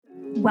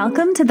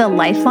Welcome to the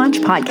Life Launch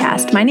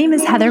Podcast. My name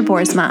is Heather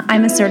Boersma.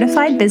 I'm a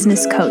certified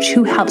business coach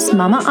who helps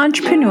mama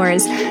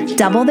entrepreneurs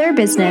double their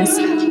business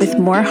with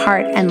more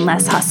heart and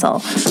less hustle.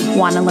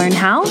 Want to learn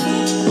how?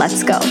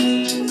 Let's go.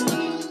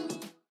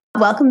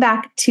 Welcome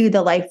back to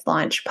the Life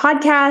Launch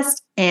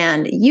Podcast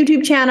and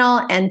YouTube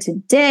channel. And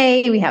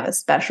today we have a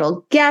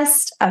special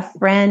guest, a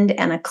friend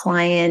and a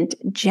client,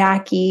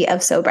 Jackie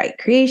of So Bright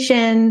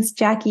Creations.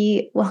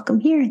 Jackie, welcome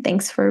here.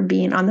 Thanks for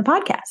being on the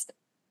podcast.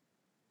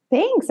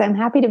 Thanks. I'm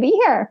happy to be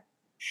here.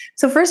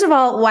 So first of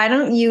all, why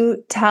don't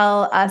you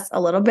tell us a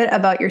little bit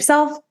about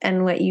yourself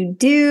and what you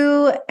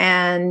do?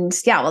 And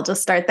yeah, we'll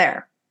just start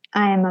there.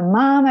 I am a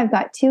mom. I've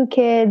got two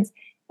kids,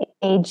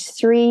 age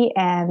 3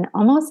 and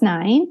almost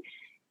 9.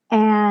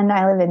 And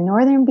I live in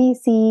northern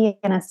BC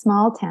in a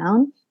small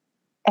town.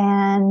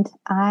 And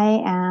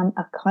I am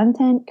a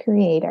content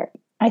creator.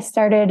 I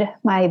started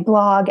my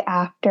blog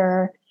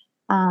after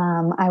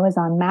I was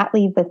on mat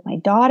leave with my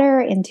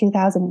daughter in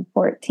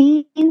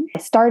 2014. I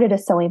started a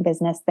sewing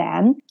business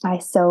then. I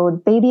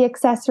sewed baby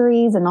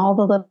accessories and all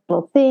the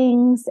little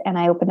things, and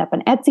I opened up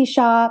an Etsy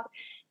shop.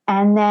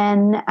 And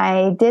then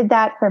I did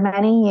that for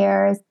many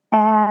years.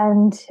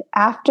 And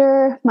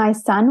after my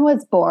son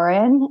was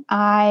born,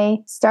 I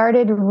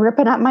started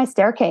ripping up my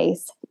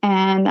staircase.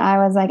 And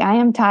I was like, I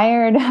am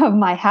tired of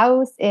my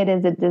house. It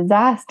is a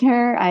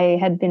disaster. I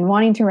had been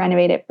wanting to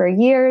renovate it for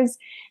years.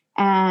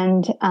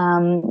 And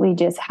we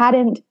just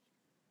hadn't.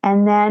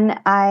 And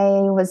then I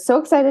was so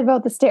excited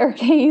about the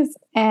staircase,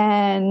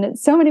 and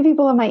so many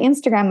people on my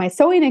Instagram, my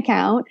sewing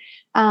account,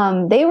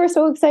 they were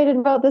so excited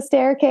about the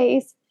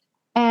staircase.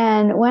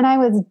 And when I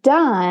was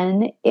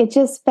done, it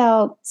just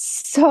felt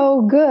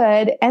so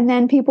good. And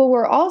then people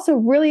were also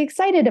really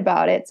excited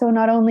about it. So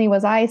not only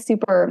was I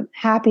super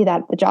happy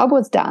that the job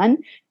was done,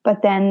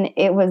 but then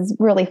it was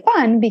really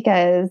fun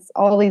because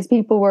all these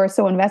people were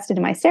so invested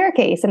in my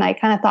staircase. And I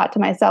kind of thought to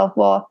myself,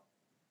 well,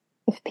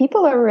 if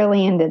people are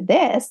really into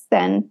this,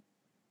 then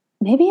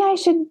maybe I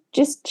should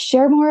just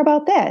share more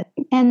about this.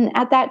 And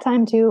at that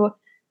time too,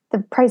 the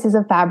prices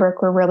of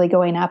fabric were really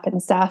going up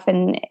and stuff.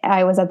 And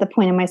I was at the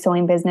point in my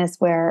sewing business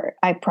where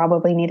I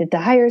probably needed to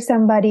hire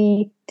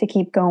somebody to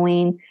keep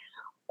going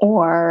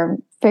or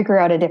figure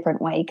out a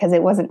different way because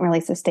it wasn't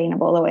really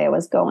sustainable the way it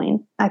was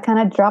going. I kind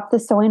of dropped the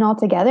sewing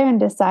altogether and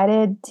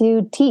decided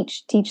to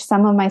teach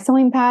some of my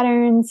sewing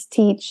patterns,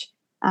 teach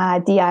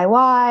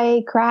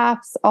DIY,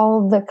 crafts,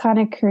 all the kind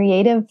of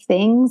creative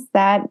things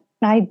that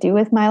I do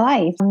with my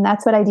life. And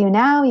that's what I do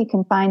now. You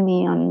can find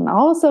me on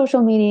all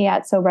social media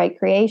at So Bright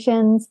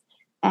Creations,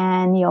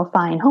 and you'll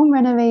find home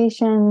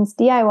renovations,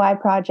 DIY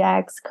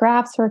projects,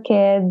 crafts for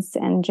kids,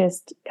 and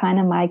just kind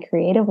of my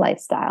creative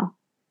lifestyle.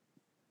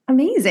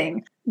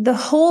 Amazing. The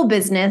whole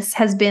business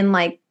has been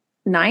like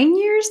 9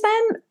 years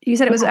then? You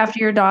said it was after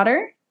your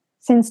daughter?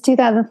 Since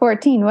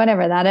 2014,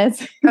 whatever that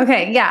is.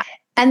 Okay, yeah.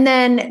 And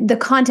then the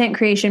content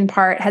creation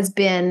part has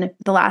been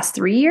the last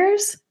 3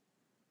 years?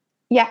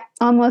 Yeah,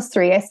 almost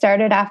 3. I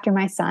started after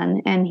my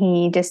son and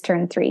he just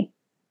turned 3.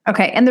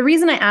 Okay. And the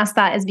reason I asked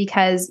that is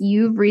because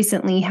you've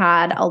recently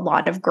had a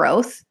lot of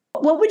growth.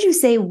 What would you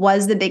say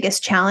was the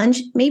biggest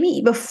challenge,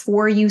 maybe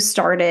before you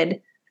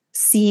started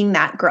seeing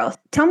that growth?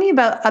 Tell me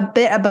a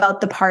bit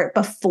about the part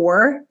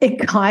before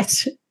it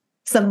got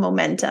some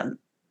momentum.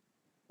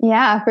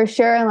 Yeah, for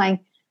sure.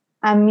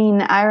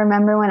 I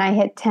remember when I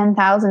hit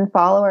 10,000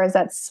 followers,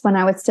 that's when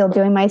I was still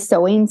doing my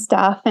sewing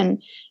stuff.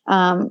 And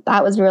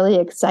that was really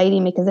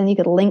exciting because then you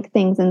could link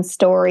things in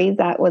stories.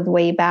 That was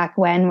way back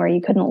when where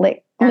you couldn't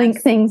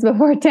link things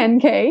before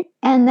 10K.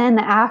 And then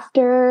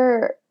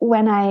after,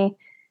 when I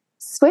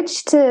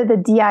switched to the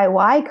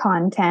DIY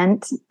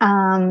content,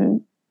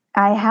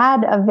 I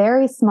had a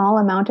very small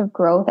amount of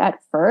growth at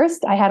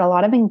first. I had a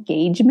lot of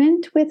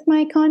engagement with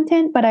my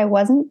content, but I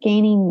wasn't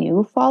gaining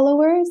new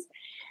followers.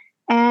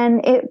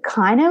 And it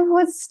kind of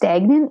was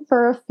stagnant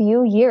for a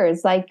few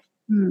years.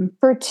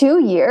 For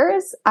 2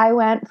 years, I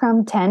went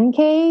from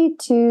 10K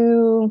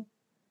to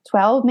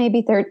 12,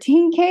 maybe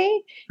 13K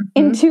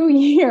in 2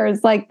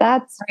 years.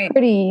 That's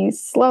pretty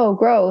slow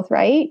growth,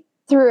 right?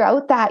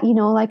 Throughout that,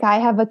 I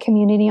have a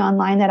community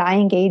online that I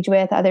engage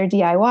with, other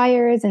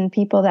DIYers and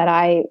people that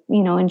I,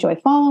 enjoy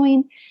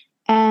following.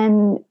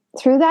 And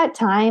through that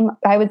time,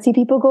 I would see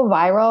people go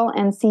viral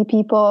and see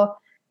people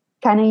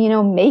kind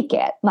of, make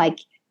it.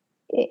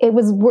 It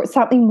was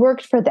something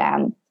worked for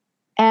them.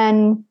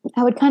 And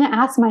I would kind of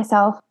ask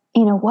myself,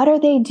 what are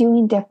they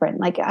doing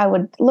different? I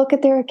would look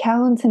at their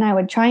accounts and I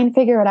would try and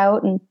figure it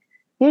out. And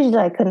usually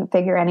I couldn't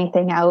figure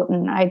anything out.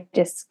 And I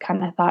just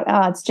kind of thought,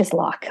 oh, it's just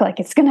luck.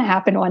 It's going to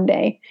happen one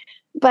day.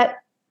 But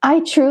I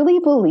truly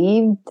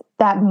believed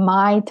that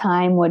my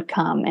time would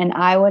come and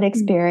I would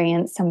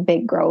experience some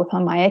big growth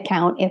on my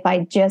account if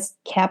I just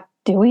kept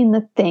doing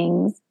the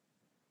things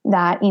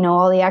that,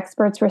 all the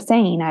experts were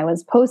saying. I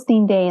was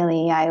posting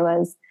daily. I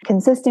was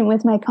consistent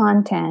with my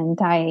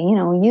content. I,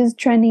 used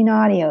trending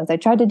audios. I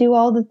tried to do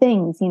all the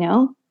things,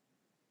 And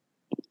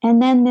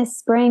then this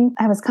spring,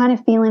 I was kind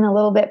of feeling a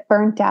little bit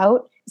burnt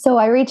out. So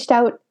I reached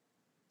out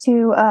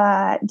to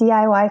a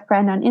DIY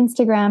friend on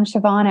Instagram,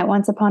 Siobhan at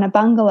Once Upon a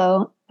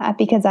Bungalow.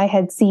 because I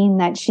had seen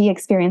that she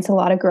experienced a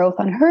lot of growth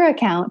on her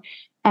account.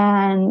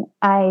 And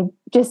I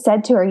just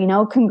said to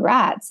her,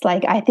 congrats.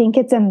 Like, I think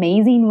it's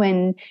amazing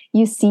when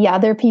you see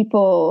other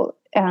people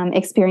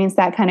experience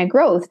that kind of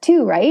growth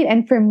too, right?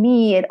 And for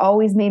me, it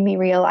always made me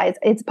realize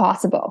it's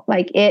possible.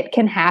 Like, it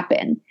can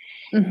happen.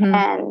 Mm-hmm.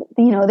 And,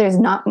 there's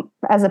not,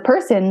 as a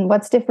person,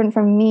 what's different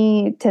from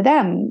me to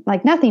them?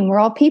 Like, nothing. We're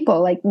all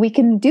people. Like, we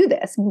can do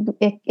this.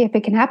 If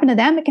it can happen to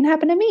them, it can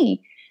happen to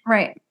me.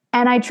 Right.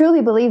 And I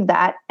truly believe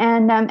that.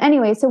 And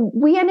anyway, so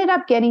we ended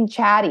up getting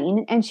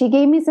chatting, and she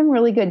gave me some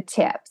really good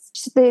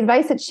tips. The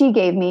advice that she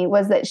gave me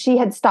was that she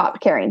had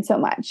stopped caring so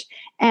much.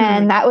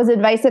 And that was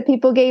advice that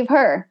people gave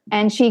her.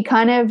 And she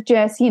kind of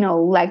just,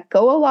 let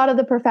go a lot of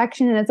the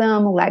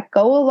perfectionism, let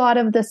go a lot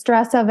of the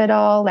stress of it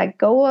all, let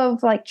go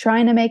of like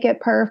trying to make it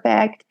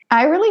perfect.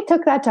 I really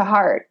took that to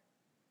heart.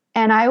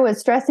 And I was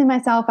stressing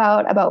myself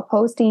out about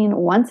posting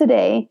once a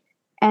day.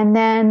 And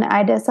then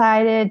I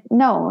decided,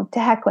 no, to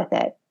heck with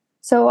it.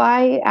 So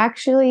I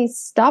actually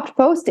stopped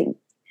posting,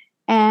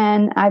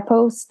 and I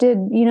posted,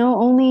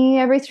 only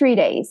every 3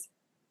 days.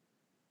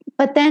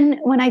 But then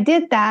when I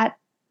did that,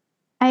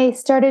 I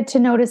started to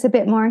notice a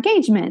bit more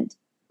engagement,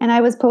 and I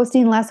was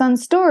posting less on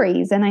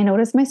stories, and I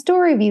noticed my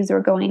story views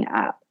were going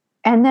up.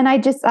 And then I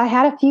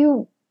had a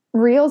few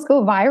reels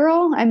go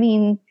viral. I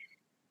mean,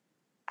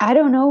 I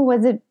don't know,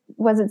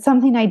 was it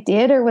something I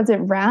did, or was it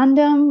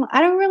random? I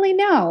don't really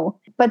know.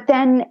 But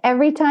then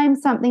every time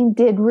something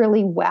did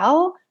really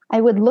well, I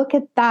would look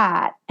at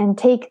that and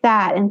take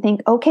that and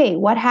think, okay,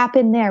 what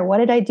happened there? What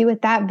did I do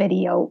with that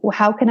video?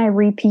 How can I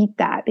repeat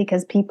that?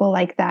 Because people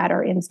like that, or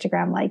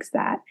Instagram likes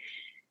that.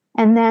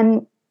 And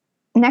then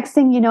next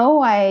thing you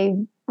know, I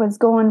was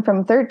going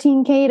from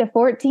 13K to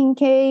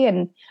 14K,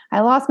 and I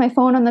lost my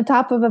phone on the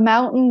top of a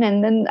mountain.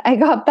 And then I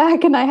got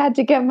back and I had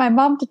to get my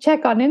mom to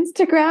check on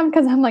Instagram,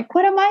 because I'm like,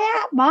 what am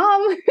I at,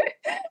 Mom?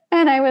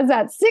 And I was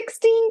at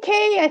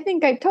 16K. I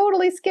think I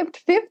totally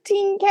skipped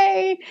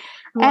 15K.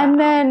 Wow. And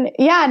then,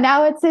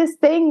 now it's this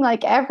thing,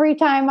 like every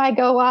time I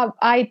go up,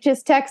 I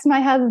just text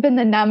my husband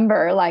the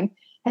number. Like,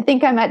 I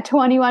think I'm at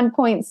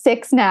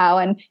 21.6 now.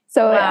 And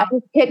so I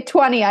hit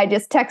 20, I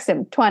just text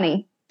him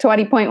 20,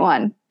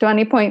 20.1,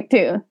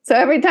 20.2. So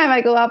every time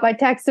I go up, I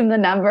text him the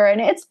number,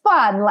 and it's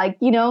fun. Like,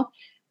 it's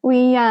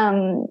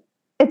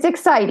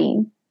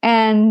exciting.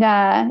 And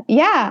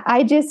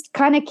I just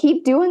kind of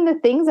keep doing the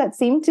things that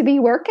seem to be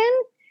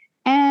working,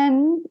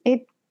 and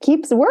it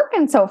keeps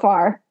working so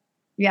far.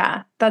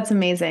 Yeah, that's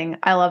amazing.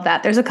 I love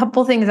that. There's a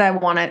couple things I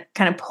want to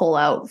kind of pull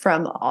out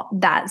from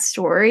that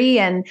story.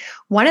 And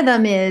one of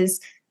them is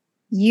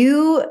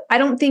I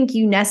don't think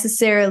you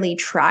necessarily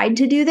tried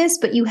to do this,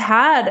 but you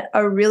had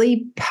a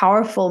really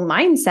powerful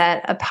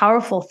mindset, a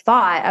powerful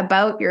thought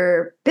about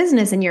your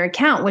business and your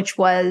account, which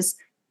was,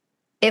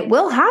 it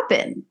will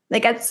happen.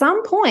 Like, at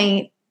some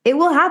point, it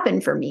will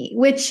happen for me,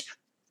 which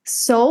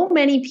so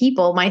many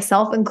people,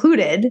 myself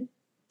included,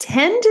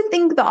 tend to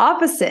think the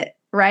opposite.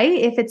 Right?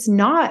 If it's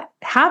not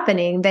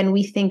happening, then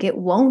we think it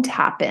won't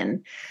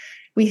happen.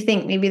 We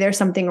think maybe there's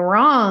something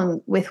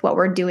wrong with what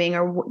we're doing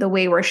or the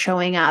way we're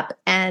showing up.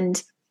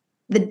 And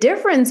the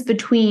difference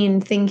between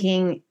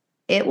thinking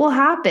it will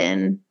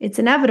happen, it's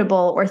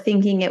inevitable, or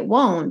thinking it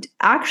won't,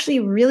 actually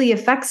really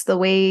affects the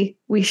way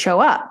we show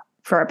up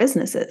for our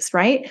businesses,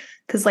 right?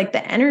 Because like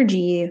the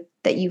energy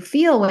that you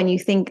feel when you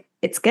think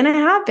it's going to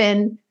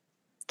happen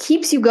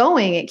keeps you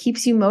going. It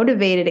keeps you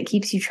motivated. It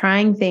keeps you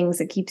trying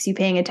things. It keeps you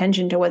paying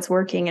attention to what's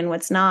working and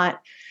what's not.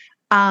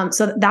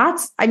 So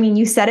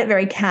you said it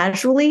very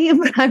casually,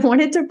 but I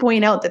wanted to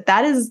point out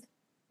that is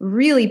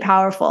really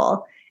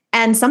powerful,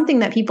 and something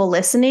that people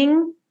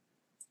listening,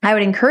 I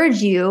would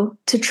encourage you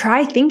to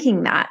try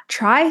thinking that.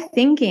 Try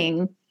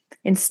thinking,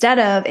 instead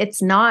of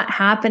it's not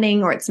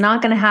happening, or it's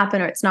not going to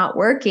happen, or it's not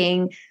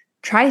working,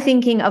 try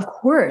thinking, of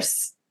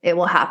course it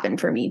will happen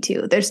for me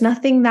too. There's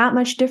nothing that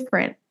much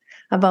different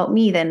about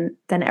me than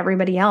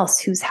everybody else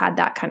who's had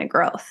that kind of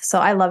growth. So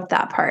I loved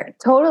that part.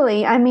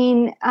 Totally. I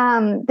mean,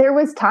 there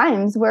was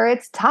times where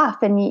it's tough,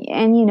 and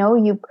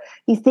you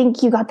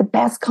think you got the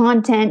best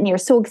content and you're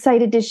so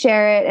excited to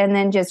share it, and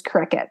then just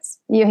crickets.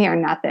 You hear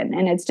nothing,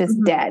 and it's just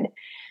dead.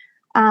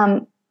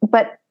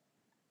 But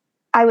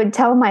I would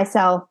tell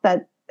myself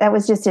that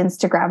was just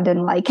Instagram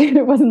didn't like it.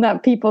 It wasn't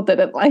that people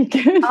didn't like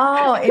it.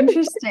 Oh,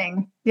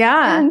 interesting.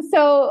 Yeah. And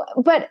so,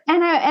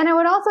 I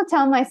would also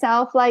tell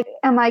myself, like,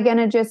 am I going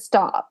to just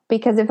stop?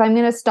 Because if I'm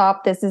going to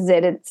stop, this is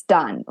it. It's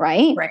done.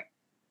 Right. Right.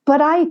 But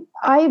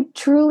I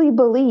truly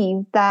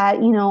believe that,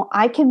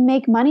 I can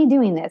make money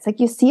doing this. Like,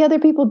 you see other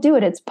people do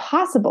it. It's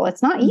possible.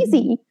 It's not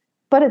easy,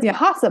 but it's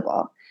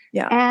possible.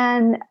 Yeah.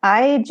 And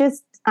I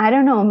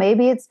don't know,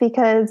 maybe it's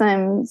because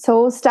I'm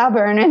so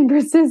stubborn and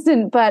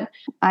persistent, but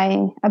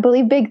I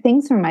believe big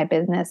things for my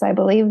business. I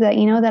believe that,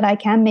 that I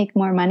can make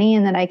more money,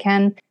 and that I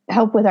can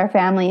help with our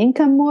family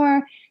income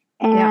more.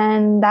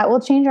 And that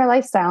will change our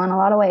lifestyle in a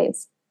lot of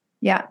ways.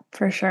 Yeah,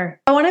 for sure.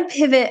 I want to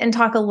pivot and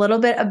talk a little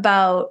bit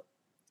about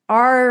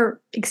our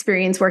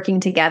experience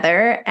working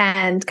together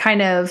and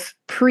kind of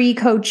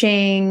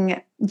pre-coaching,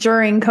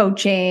 during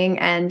coaching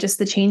and just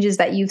the changes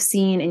that you've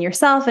seen in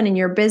yourself and in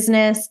your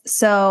business.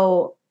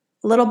 So,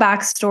 little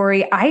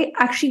backstory. I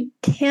actually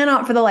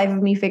cannot for the life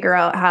of me figure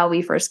out how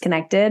we first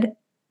connected.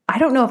 I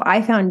don't know if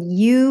I found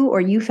you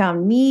or you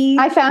found me.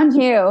 I found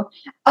you.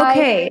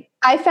 Okay.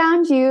 I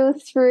found you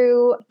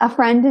through a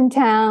friend in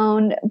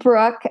town,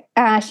 Brooke.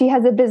 She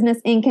has a business,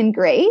 Ink and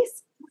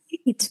Grace.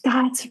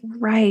 That's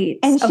right.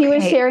 And she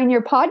was sharing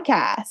your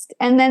podcast.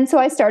 And then so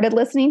I started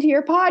listening to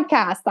your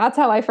podcast. That's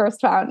how I first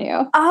found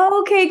you.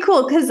 Oh, okay,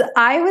 cool. Because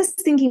I was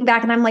thinking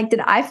back and I'm like, did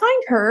I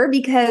find her?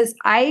 Because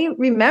I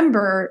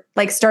remember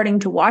like starting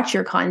to watch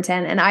your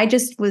content and I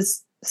just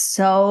was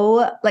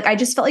so like, I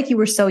just felt like you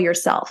were so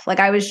yourself. Like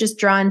I was just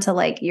drawn to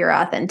like your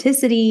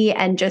authenticity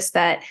and just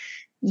that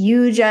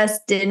you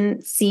just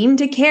didn't seem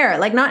to care,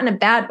 like not in a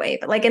bad way,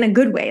 but like in a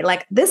good way.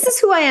 Like, this is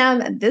who I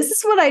am. This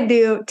is what I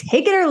do.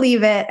 Take it or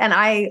leave it. And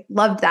I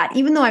loved that,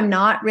 even though I'm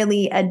not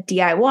really a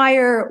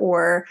DIYer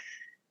or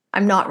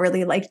I'm not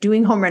really like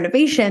doing home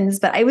renovations,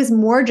 but I was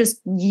more just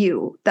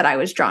you that I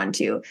was drawn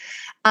to,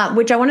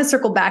 which I want to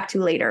circle back to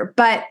later.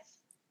 But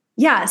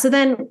yeah, so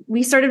then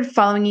we started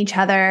following each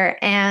other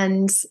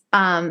and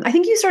I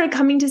think you started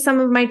coming to some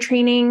of my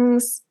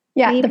trainings.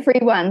 Yeah, maybe? The free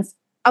ones.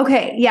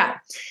 Okay, yeah.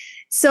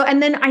 So,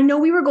 and then I know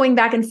we were going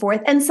back and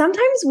forth, and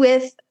sometimes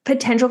with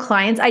potential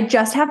clients, I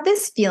just have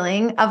this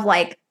feeling of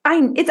like,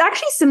 it's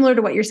actually similar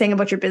to what you're saying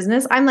about your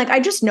business. I'm like, I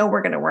just know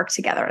we're going to work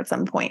together at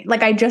some point.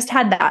 Like I just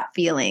had that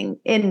feeling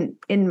in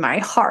my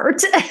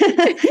heart.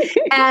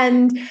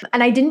 and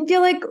I didn't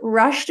feel like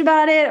rushed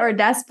about it or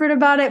desperate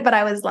about it, but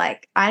I was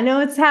like, I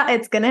know it's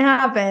going to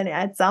happen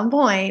at some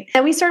point.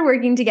 And we started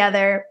working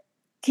together.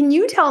 Can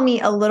you tell me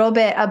a little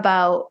bit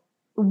about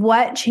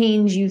what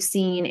change you've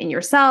seen in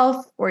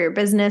yourself or your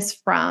business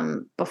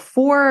from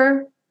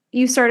before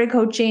you started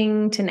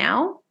coaching to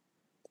now?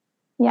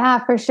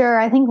 Yeah, for sure.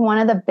 I think one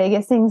of the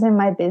biggest things in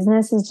my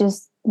business is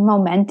just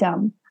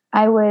momentum.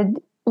 I would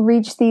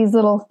reach these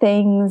little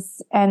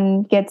things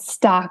and get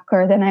stuck,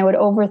 or then I would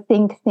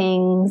overthink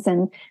things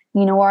and,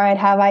 or I'd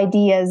have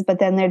ideas, but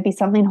then there'd be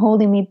something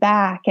holding me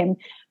back. And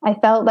I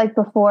felt like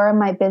before in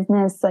my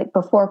business, like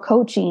before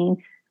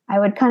coaching, I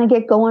would kind of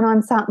get going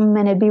on something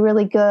and it'd be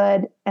really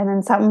good. And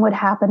then something would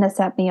happen to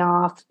set me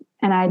off.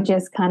 And I'd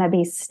just kind of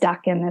be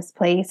stuck in this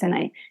place and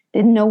I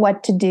didn't know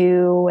what to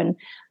do. And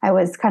I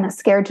was kind of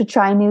scared to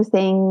try new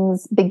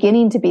things,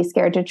 beginning to be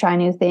scared to try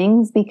new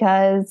things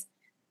because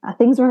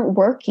things weren't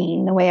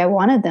working the way I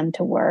wanted them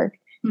to work.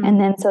 Mm-hmm. And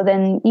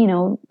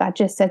then, that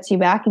just sets you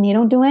back and you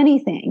don't do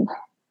anything.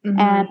 Mm-hmm.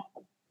 And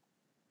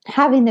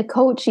having the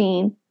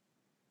coaching,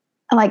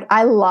 like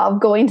I love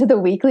going to the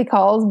weekly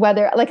calls,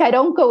 whether like I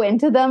don't go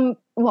into them.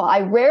 Well, I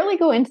rarely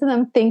go into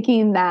them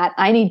thinking that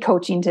I need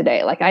coaching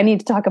today. Like I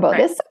need to talk about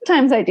this.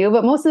 Sometimes I do,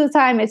 but most of the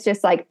time it's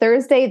just like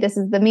Thursday, this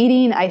is the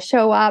meeting. I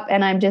show up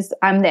and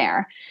I'm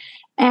there.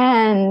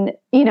 And,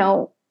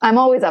 I'm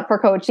always up for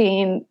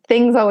coaching.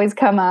 Things always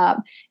come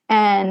up.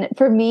 And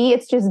for me,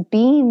 it's just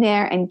being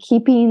there and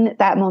keeping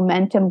that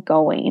momentum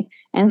going.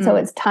 And so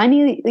it's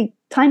tiny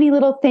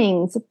little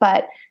things,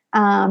 but,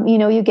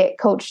 you get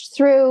coached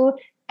through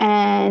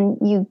and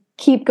you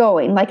keep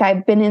going. Like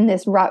I've been in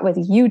this rut with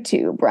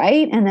YouTube,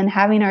 right? And then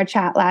having our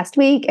chat last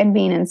week and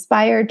being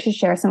inspired to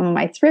share some of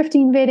my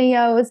thrifting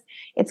videos,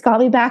 it's got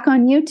me back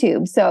on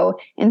YouTube. So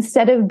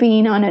instead of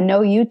being on a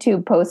no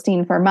YouTube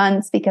posting for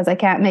months because I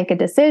can't make a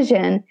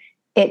decision,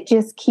 it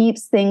just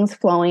keeps things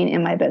flowing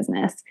in my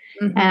business.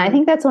 Mm-hmm. And I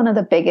think that's one of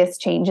the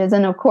biggest changes.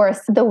 And of course,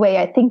 the way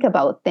I think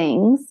about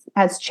things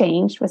has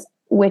changed,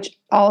 which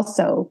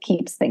also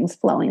keeps things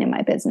flowing in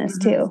my business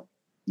too.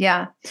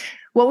 Yeah.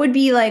 What would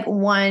be like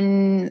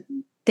one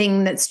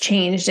thing that's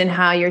changed in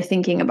how you're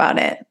thinking about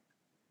it,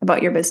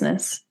 about your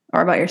business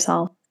or about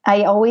yourself?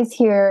 I always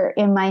hear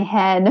in my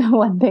head,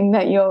 one thing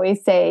that you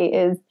always say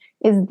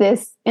is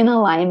this in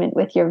alignment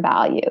with your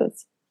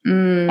values?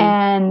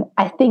 And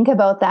I think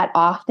about that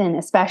often,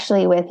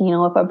 especially with,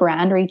 if a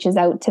brand reaches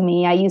out to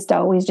me, I used to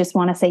always just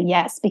want to say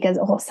yes, because,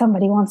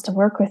 somebody wants to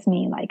work with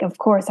me. Like, of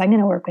course, I'm going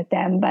to work with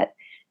them, but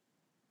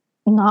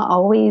not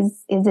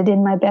always is it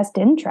in my best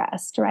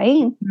interest,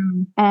 right?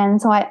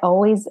 And so I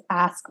always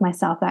ask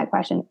myself that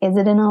question, is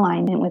it in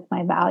alignment with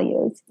my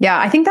values? Yeah,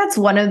 I think that's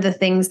one of the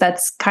things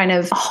that's kind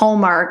of a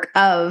hallmark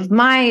of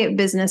my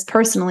business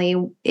personally,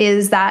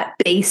 is that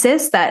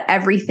basis that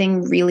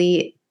everything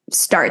really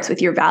starts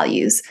with your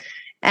values.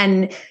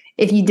 And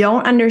if you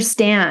don't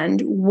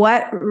understand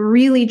what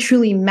really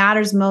truly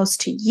matters most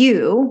to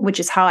you, which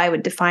is how I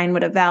would define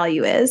what a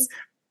value is,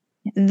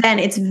 then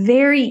it's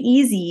very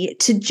easy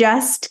to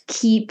just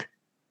keep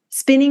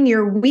spinning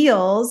your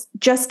wheels,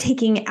 just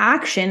taking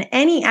action.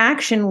 Any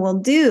action will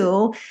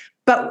do,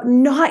 but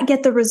not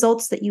get the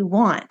results that you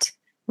want,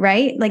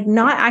 right? Like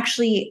not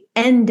actually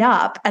end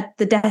up at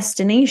the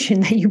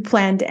destination that you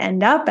plan to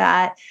end up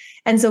at.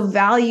 And so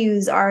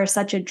values are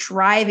such a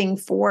driving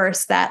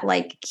force that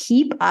like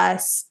keep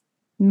us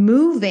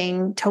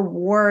moving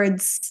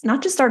towards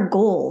not just our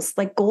goals.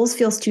 Like goals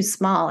feels too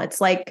small.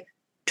 It's like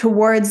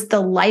towards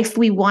the life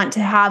we want to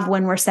have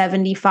when we're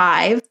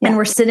 75 and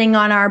we're sitting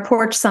on our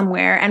porch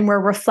somewhere and we're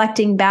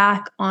reflecting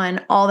back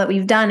on all that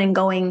we've done and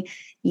going,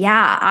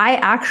 yeah, I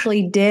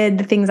actually did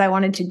the things I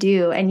wanted to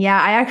do. And yeah,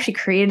 I actually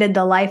created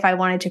the life I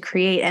wanted to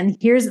create. And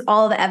here's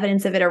all the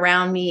evidence of it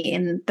around me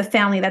and the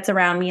family that's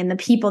around me and the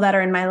people that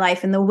are in my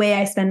life and the way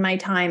I spend my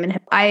time. And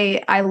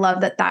I love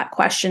that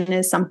question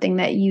is something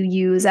that you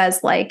use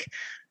as like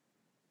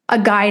a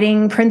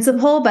guiding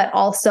principle, but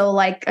also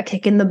like a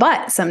kick in the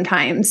butt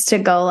sometimes to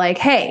go like,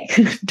 hey,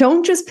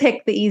 don't just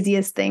pick the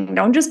easiest thing.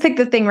 Don't just pick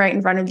the thing right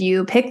in front of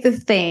you. Pick the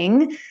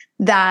thing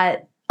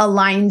that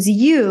aligns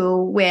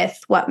you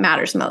with what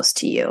matters most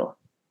to you.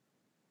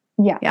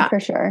 Yeah, for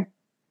sure.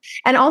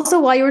 And also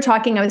while you were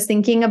talking, I was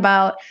thinking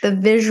about the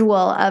visual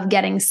of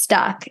getting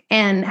stuck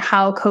and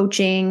how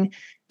coaching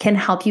can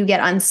help you get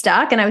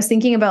unstuck. And I was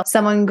thinking about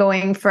someone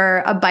going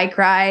for a bike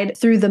ride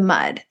through the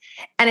mud.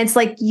 And it's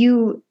like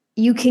you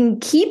can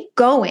keep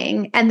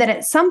going. And then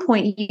at some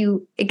point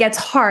it gets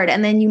hard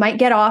and then you might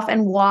get off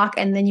and walk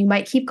and then you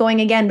might keep going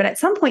again. But at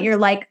some point you're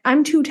like,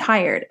 I'm too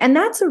tired. And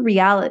that's a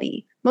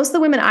reality. Most of the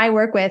women I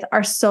work with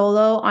are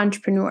solo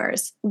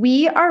entrepreneurs.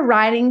 We are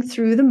riding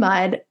through the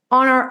mud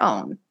on our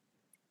own.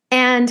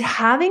 And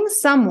having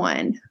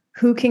someone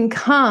who can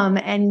come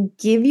and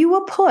give you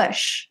a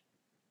push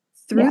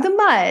through the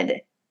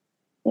mud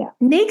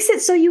makes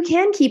it so you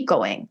can keep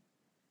going.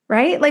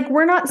 Right? Like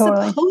we're not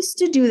supposed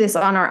to do this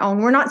on our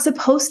own. We're not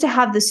supposed to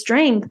have the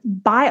strength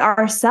by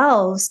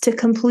ourselves to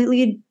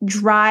completely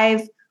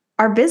drive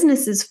our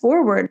businesses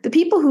forward. The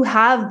people who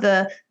have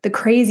the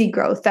crazy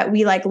growth that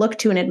we like look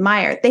to and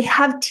admire, they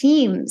have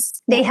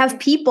teams. They have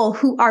people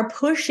who are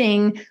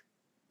pushing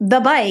the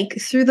bike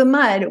through the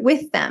mud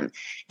with them.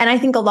 And I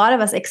think a lot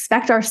of us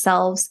expect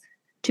ourselves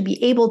to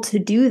be able to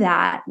do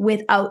that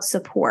without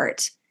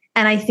support.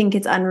 And I think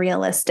it's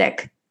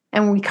unrealistic.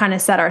 And we kind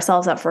of set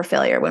ourselves up for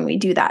failure when we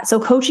do that. So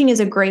coaching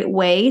is a great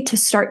way to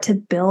start to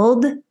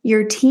build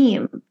your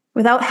team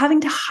without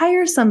having to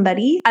hire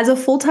somebody as a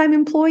full-time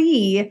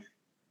employee.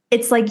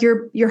 It's like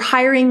you're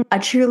hiring a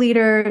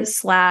cheerleader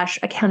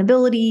 /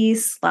 accountability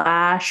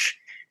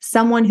 /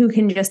 someone who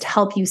can just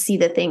help you see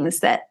the things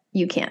that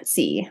you can't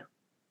see.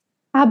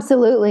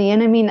 Absolutely.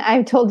 And I mean,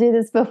 I've told you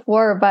this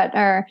before, but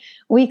our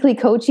weekly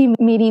coaching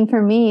meeting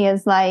for me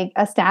is like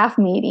a staff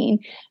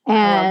meeting.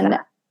 And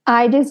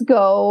I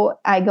go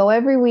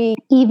every week,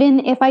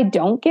 even if I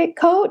don't get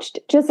coached,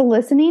 just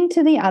listening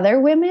to the other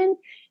women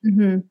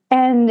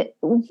and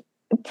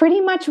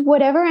pretty much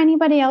whatever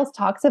anybody else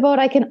talks about,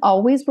 I can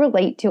always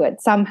relate to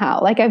it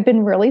somehow. Like I've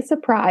been really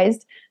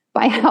surprised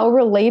by how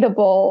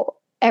relatable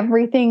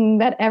everything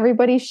that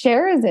everybody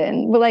shares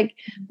in. Like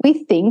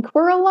we think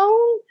we're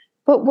alone,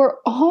 but we're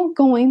all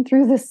going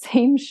through the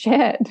same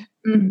shit.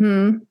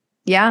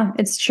 Yeah,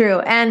 it's true.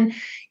 And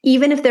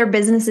even if their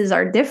businesses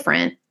are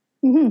different,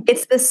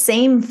 it's the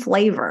same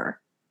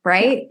flavor,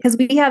 right? Because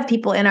we have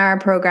people in our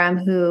program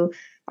who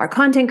are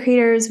content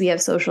creators, we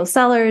have social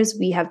sellers,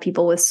 we have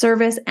people with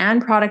service and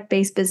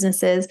product-based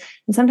businesses.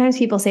 And sometimes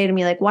people say to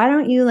me, like, why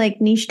don't you like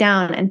niche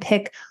down and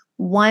pick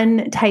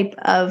one type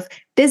of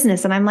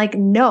business? And I'm like,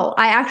 no,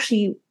 I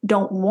actually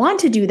don't want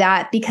to do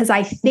that because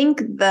I think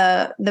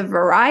the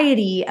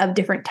variety of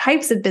different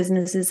types of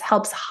businesses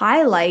helps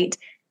highlight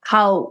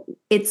how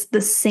it's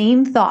the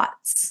same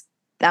thoughts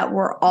that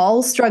we're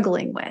all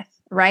struggling with.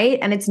 Right?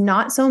 And it's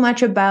not so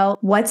much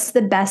about what's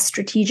the best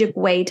strategic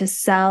way to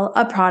sell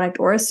a product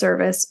or a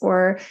service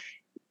or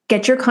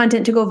get your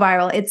content to go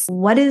viral. It's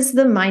what is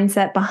the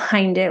mindset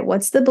behind it?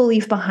 What's the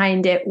belief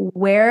behind it?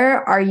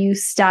 Where are you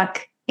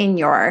stuck in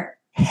your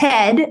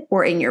head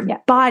or in your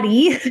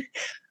body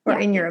or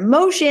in your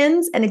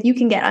emotions? And if you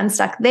can get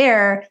unstuck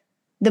there,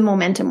 the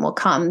momentum will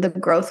come, the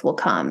growth will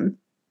come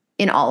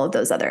in all of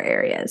those other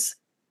areas.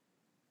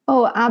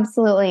 Oh,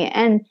 absolutely.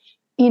 And,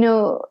 you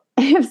know,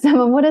 if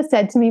someone would have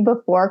said to me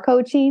before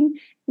coaching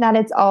that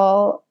it's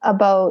all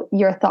about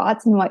your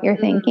thoughts and what you're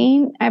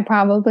thinking, I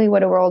probably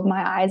would have rolled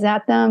my eyes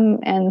at them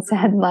and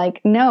said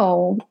like,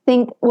 no. I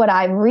think what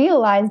I've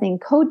realized in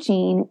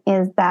coaching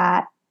is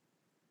that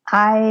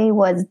I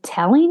was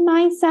telling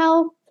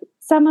myself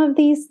some of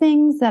these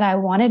things that I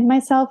wanted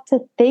myself to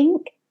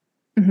think,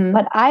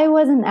 but I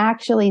wasn't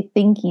actually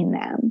thinking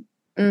them.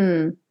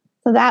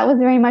 So that was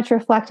very much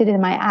reflected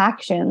in my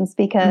actions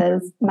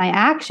because my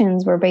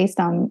actions were based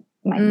on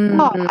my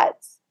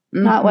thoughts,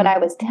 not what I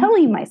was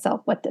telling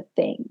myself what to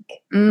think.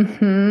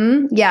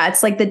 Yeah,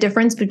 it's like the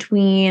difference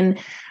between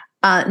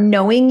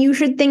knowing you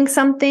should think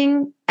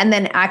something and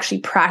then actually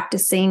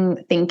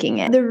practicing thinking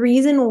it. The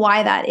reason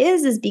why that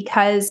is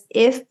because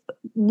if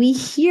we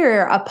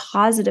hear a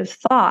positive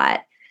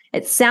thought,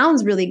 it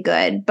sounds really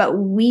good, but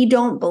we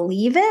don't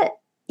believe it,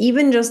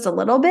 even just a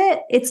little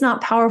bit, it's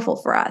not powerful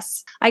for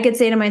us. I could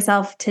say to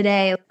myself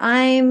today,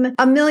 I'm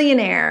a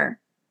millionaire.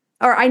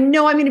 Or I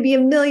know I'm going to be a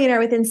millionaire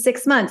within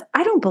 6 months.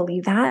 I don't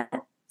believe that.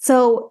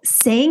 So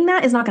saying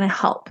that is not going to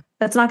help.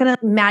 That's not going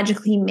to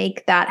magically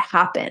make that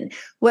happen.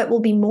 What will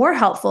be more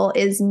helpful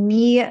is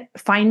me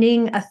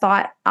finding a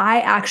thought I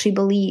actually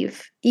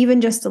believe,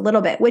 even just a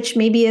little bit, which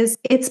maybe is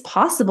it's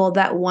possible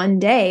that one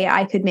day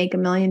I could make $1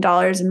 million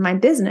in my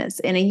business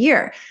in a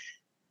year.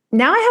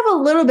 Now I have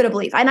a little bit of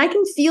belief and I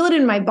can feel it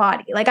in my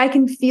body. Like I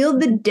can feel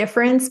the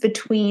difference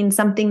between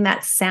something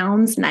that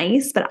sounds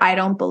nice, but I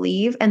don't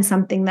believe, and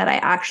something that I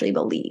actually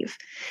believe.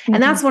 Mm-hmm.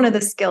 And that's one of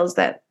the skills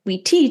that we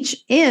teach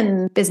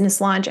in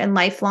Business Launch and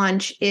Life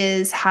Launch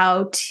is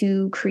how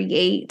to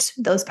create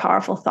those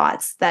powerful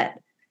thoughts that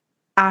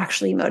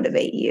actually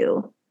motivate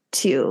you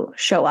to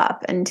show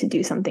up and to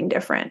do something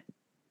different.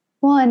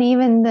 Well, and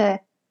even the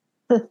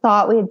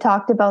thought we had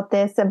talked about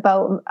this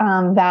about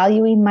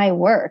valuing my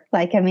work.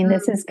 Like, I mean,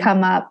 this has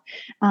come up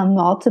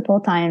multiple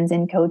times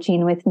in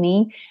coaching with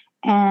me.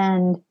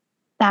 And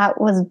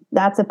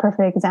that's a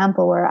perfect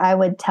example where I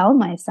would tell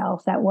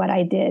myself that what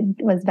I did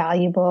was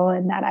valuable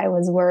and that I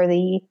was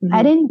worthy. Mm-hmm.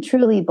 I didn't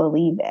truly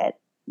believe it.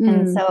 Mm-hmm.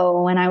 And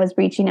so when I was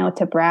reaching out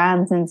to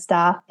brands and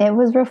stuff, it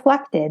was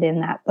reflected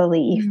in that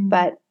belief. Mm-hmm.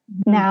 But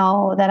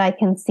now that I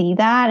can see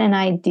that and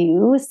I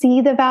do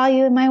see the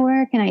value in my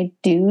work and I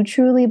do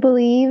truly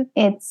believe,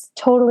 it's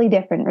totally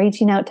different.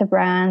 Reaching out to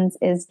brands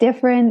is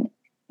different.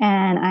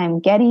 And I'm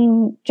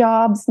getting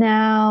jobs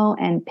now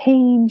and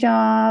paying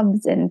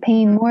jobs and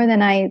paying more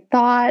than I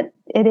thought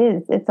it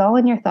is. It's all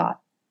in your thought.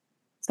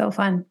 So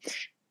fun.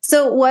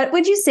 So what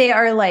would you say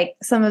are like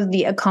some of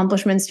the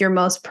accomplishments you're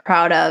most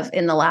proud of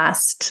in the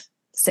last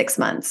 6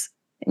 months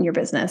in your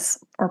business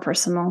or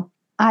personal?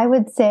 I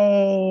would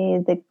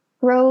say the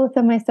growth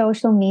of my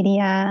social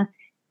media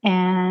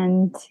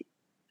and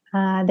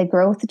the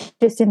growth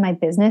just in my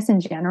business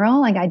in general.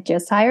 Like I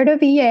just hired a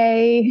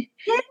VA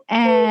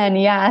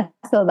and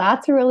so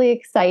that's really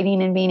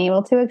exciting, and being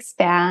able to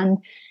expand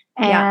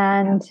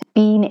and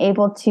being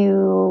able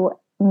to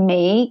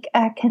make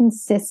a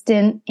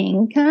consistent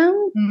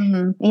income.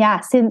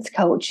 Mm-hmm. Since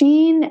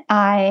coaching,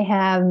 I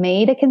have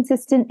made a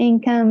consistent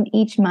income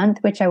each month,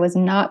 which I was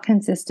not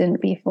consistent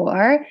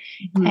before.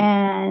 Mm-hmm.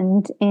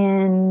 And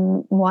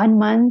in 1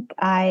 month,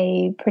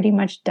 I pretty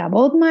much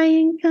doubled my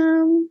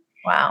income.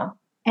 Wow.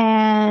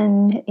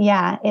 And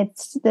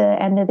it's the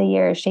end of the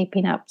year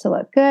shaping up to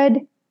look good.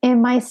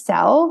 In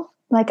myself,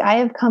 like I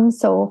have come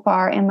so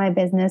far in my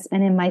business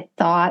and in my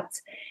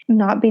thoughts,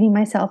 not beating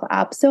myself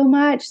up so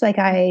much. Like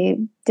I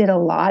did a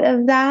lot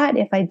of that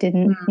if I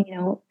didn't,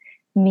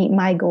 meet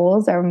my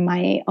goals or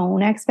my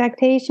own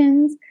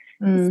expectations.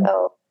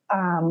 So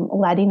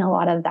letting a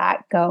lot of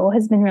that go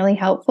has been really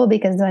helpful,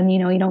 because then,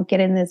 you don't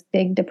get in this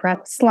big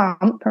depressed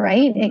slump,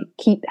 right?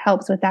 It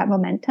helps with that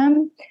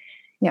momentum.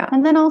 Yeah.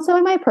 And then also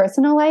in my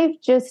personal life,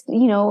 just,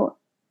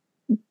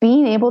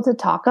 being able to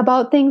talk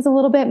about things a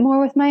little bit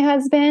more with my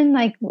husband,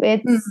 like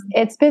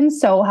it's been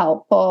so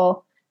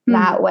helpful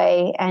that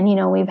way.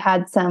 And, we've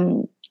had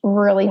some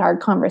really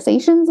hard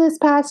conversations this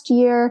past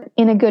year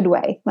in a good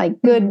way,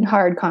 like good,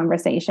 hard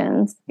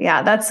conversations.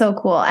 Yeah, that's so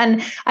cool.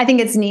 And I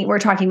think it's neat. We're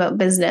talking about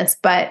business,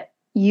 but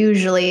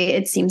usually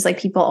it seems like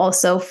people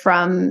also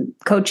from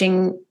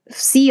coaching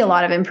see a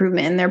lot of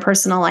improvement in their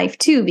personal life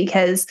too,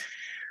 because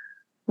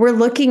we're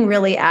looking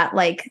really at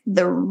like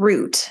the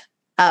root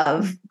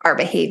of our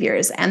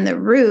behaviors, and the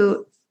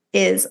root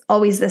is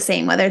always the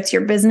same, whether it's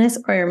your business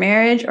or your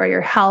marriage or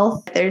your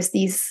health. There's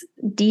these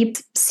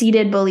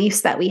deep-seated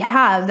beliefs that we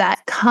have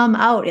that come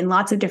out in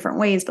lots of different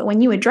ways. But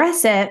when you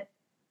address it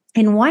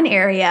in one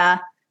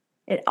area,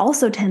 it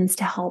also tends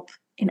to help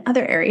in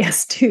other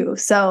areas too.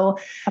 So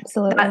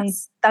absolutely,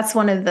 that's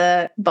one of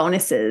the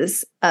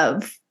bonuses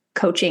of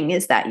coaching,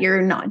 is that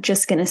you're not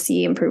just going to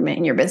see improvement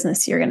in your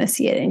business, you're going to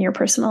see it in your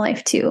personal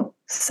life too.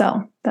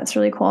 So that's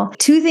really cool.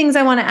 2 things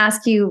I want to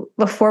ask you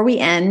before we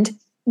end.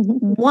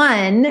 Mm-hmm.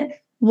 One,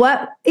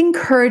 what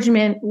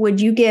encouragement would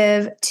you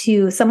give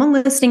to someone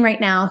listening right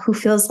now who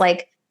feels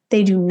like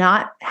they do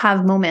not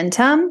have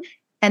momentum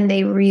and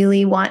they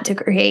really want to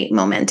create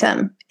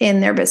momentum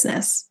in their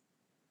business?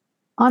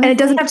 Honestly, and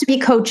it doesn't have to be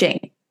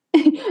coaching.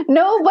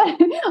 No,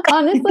 but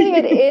honestly,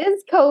 it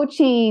is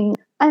coaching.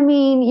 I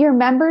mean, your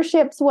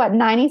membership's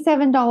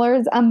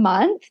 $97 a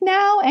month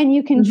now, and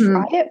you can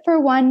try it for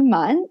 1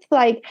 month.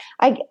 Like,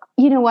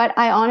 you know what?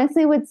 I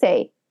honestly would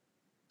say,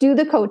 do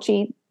the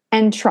coaching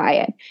and try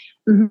it.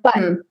 Mm-hmm.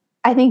 But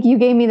I think you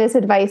gave me this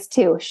advice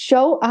too.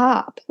 Show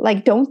up.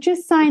 Like, don't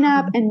just sign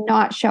up and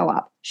not show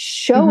up.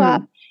 Show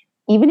up.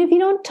 Even if you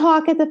don't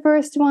talk at the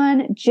first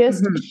one,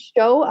 just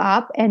show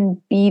up and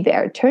be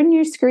there. Turn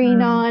your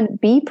screen on,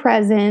 be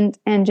present,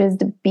 and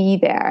just be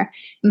there.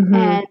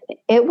 And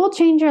it will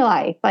change your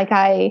life. Like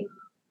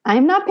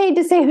I'm not paid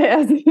to say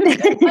this.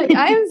 Like,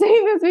 I'm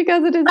saying this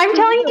because it is. I'm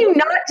telling you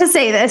not to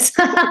say this.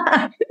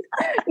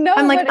 No,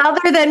 I'm like,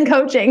 other than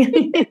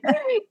coaching.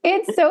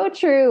 It's so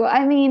true.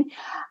 I mean,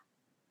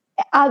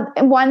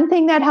 one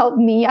thing that helped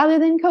me other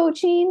than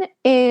coaching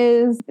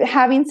is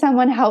having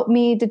someone help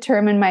me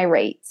determine my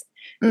rates.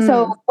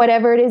 So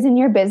whatever it is in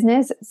your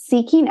business,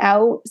 seeking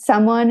out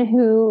someone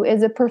who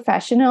is a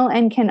professional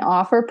and can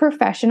offer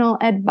professional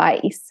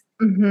advice.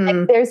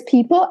 Like, there's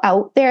people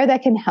out there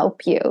that can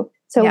help you.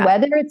 So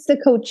whether it's the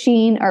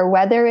coaching or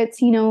whether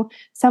it's,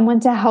 someone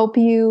to help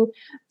you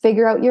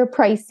figure out your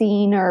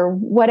pricing or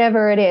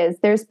whatever it is,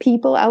 there's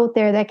people out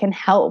there that can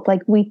help.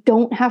 Like, we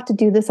don't have to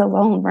do this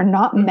alone. We're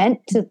not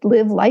meant to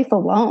live life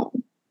alone.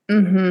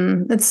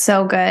 Mm-hmm. That's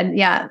so good.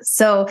 Yeah.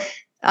 So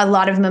a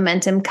lot of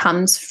momentum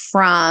comes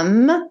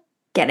from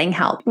getting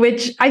help,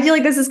 which I feel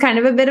like this is kind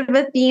of a bit of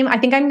a theme. I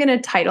think I'm going to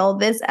title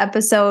this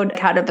episode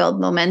How to Build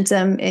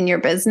Momentum in Your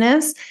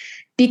Business,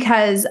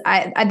 because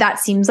that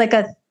seems like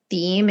a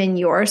theme in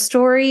your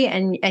story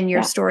and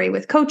your story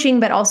with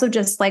coaching, but also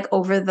just like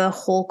over the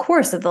whole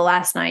course of the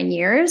last 9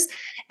 years.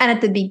 And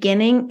at the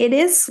beginning, it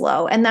is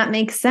slow. And that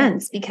makes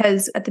sense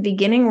because at the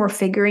beginning, we're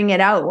figuring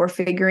it out. We're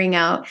figuring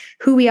out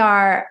who we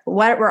are,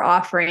 what we're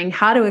offering,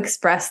 how to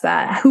express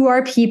that, who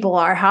our people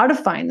are, how to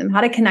find them,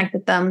 how to connect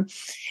with them.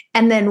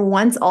 And then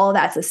once all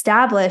that's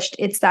established,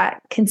 it's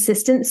that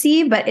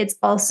consistency, but it's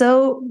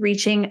also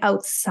reaching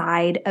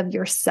outside of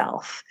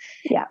yourself.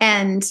 Yeah.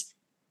 And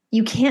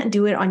you can't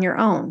do it on your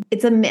own.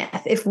 It's a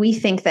myth if we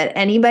think that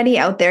anybody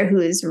out there who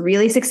is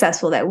really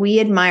successful, that we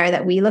admire,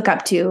 that we look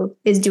up to,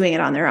 is doing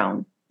it on their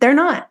own. They're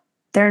not.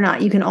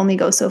 You can only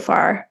go so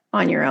far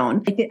on your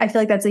own. I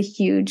feel like that's a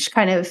huge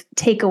kind of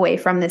takeaway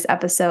from this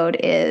episode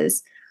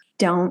is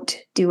don't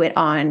do it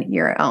on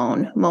your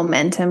own.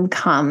 Momentum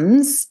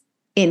comes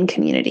in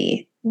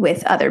community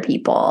with other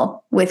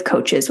people, with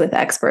coaches, with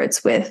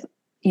experts, with,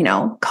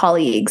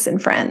 colleagues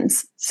and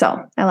friends.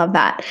 So I love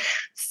that.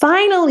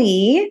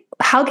 Finally,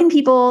 how can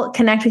people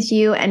connect with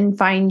you and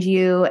find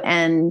you?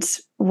 And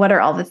what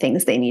are all the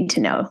things they need to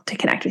know to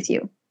connect with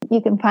you? You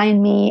can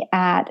find me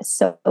at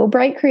Sew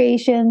Bright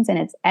Creations, and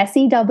it's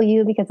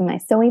SEW because of my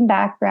sewing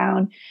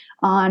background,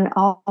 on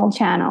all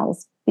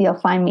channels. You'll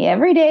find me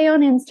every day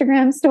on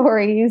Instagram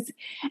stories,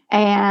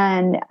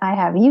 and I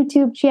have a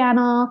YouTube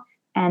channel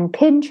and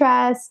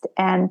Pinterest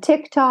and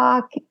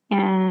TikTok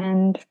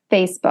and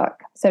Facebook.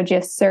 So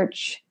just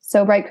search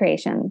Sew Bright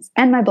Creations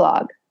and my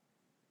blog.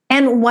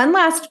 And one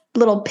last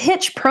little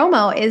pitch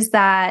promo is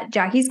that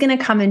Jackie's going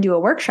to come and do a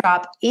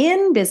workshop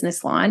in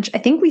Business Launch. I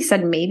think we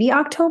said maybe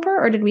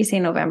October, or did we say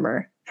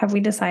November? Have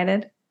we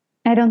decided?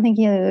 I don't think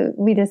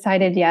we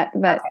decided yet,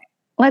 but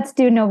let's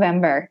do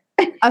November.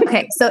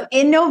 Okay. So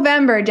in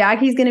November,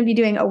 Jackie's going to be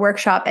doing a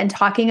workshop and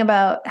talking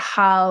about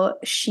how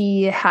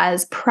she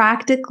has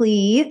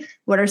practically,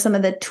 what are some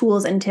of the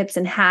tools and tips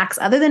and hacks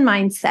other than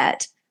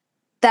mindset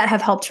that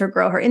have helped her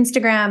grow her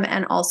Instagram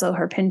and also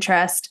her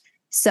Pinterest.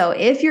 So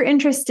if you're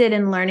interested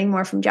in learning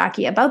more from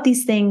Jackie about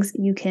these things,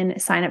 you can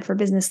sign up for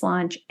Business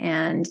Launch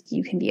and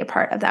you can be a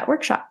part of that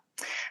workshop.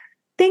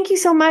 Thank you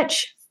so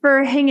much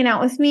for hanging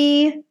out with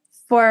me,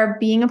 for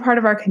being a part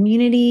of our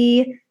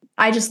community.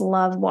 I just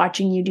love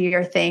watching you do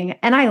your thing.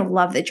 And I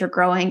love that you're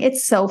growing.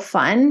 It's so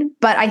fun.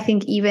 But I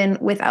think even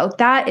without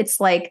that, it's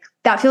like,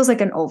 that feels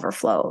like an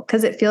overflow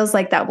because it feels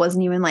like that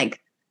wasn't even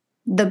like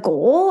the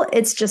goal.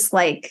 It's just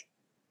like,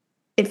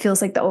 it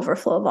feels like the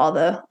overflow of all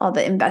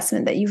the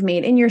investment that you've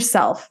made in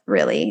yourself,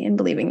 really, in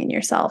believing in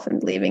yourself and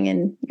believing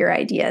in your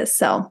ideas.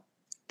 So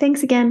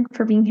thanks again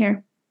for being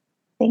here.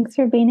 Thanks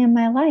for being in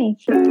my life.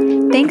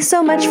 Thanks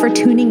so much for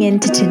tuning in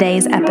to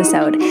today's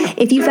episode.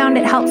 If you found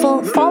it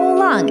helpful, follow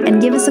along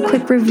and give us a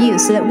quick review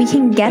so that we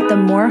can get the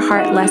More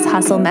Heart, Less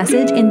Hustle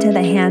message into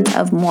the hands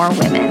of more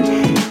women.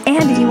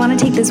 And if you want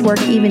to take this work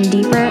even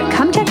deeper,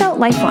 come check out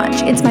Life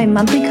Launch. It's my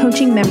monthly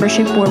coaching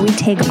membership where we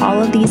take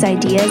all of these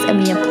ideas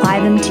and we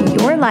apply them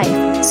to your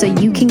life so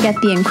you can get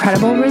the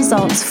incredible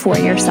results for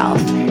yourself.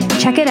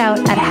 Check it out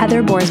at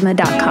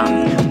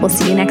heatherboersma.com. We'll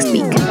see you next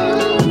week.